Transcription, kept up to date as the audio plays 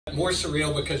More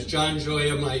surreal because John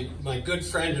Joya, my good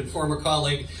friend and former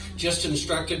colleague, just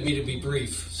instructed me to be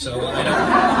brief. So I don't...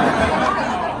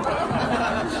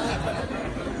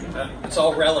 it's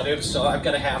all relative, so I've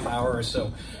got a half hour or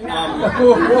so.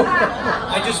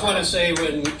 I just want to say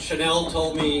when Chanel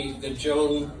told me that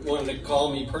Joan wanted to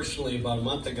call me personally about a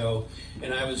month ago,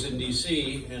 and I was in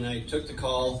DC, and I took the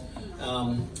call,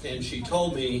 and she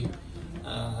told me,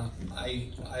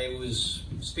 I was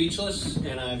speechless,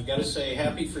 and I've got to say,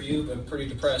 happy for you, but pretty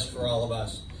depressed for all of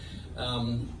us.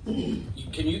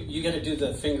 You got to do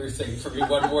the finger thing for me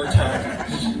one more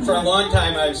time. For a long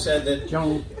time, I've said that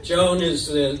Joan is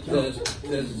the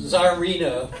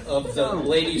czarina of the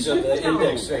ladies of the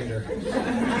index finger.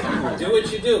 Do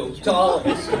what you do to all of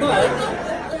us.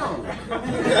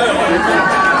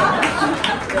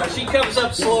 She comes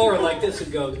up slower like this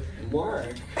and goes, Mark.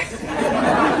 Or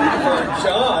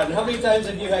John, how many times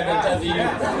have you had that done to you?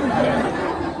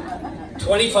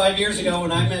 25 years ago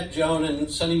when I met Joan, and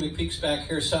Sonny McPeak's back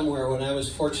here somewhere, when I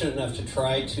was fortunate enough to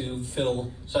try to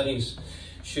fill Sonny's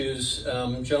shoes,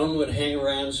 Joan would hang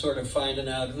around sort of finding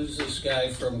out who's this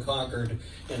guy from Concord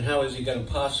and how is he going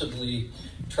to possibly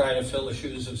try to fill the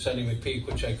shoes of Sonny McPeak,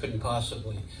 which I couldn't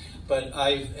possibly. But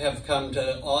I have come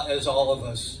to, as all of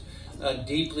us,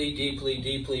 deeply, deeply,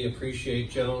 deeply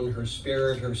appreciate Joan, her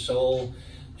spirit, her soul.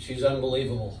 She's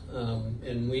unbelievable.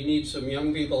 And we need some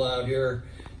young people out here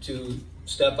to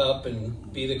step up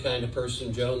and be the kind of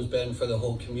person Joan's been for the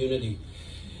whole community.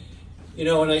 You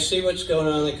know, when I see what's going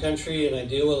on in the country and I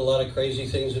deal with a lot of crazy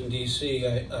things in DC,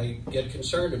 I get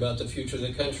concerned about the future of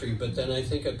the country, but then I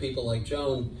think of people like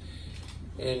Joan,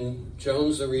 and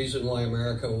Joan's the reason why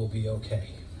America will be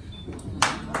okay. Yeah.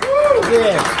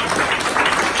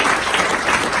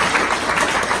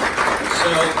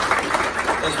 So,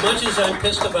 as much as I'm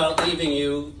pissed about leaving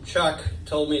you, Chuck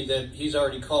told me that he's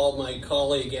already called my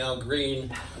colleague Al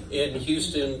Green in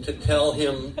Houston to tell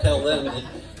them that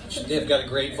they've got a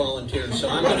great volunteer. So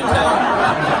I'm going to tell,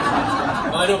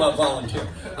 I know about volunteer.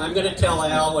 I'm going to tell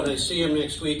Al when I see him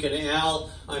next week, and Al,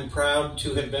 I'm proud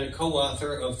to have been a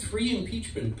co-author of 3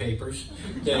 impeachment papers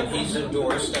that he's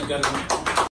endorsed. I've got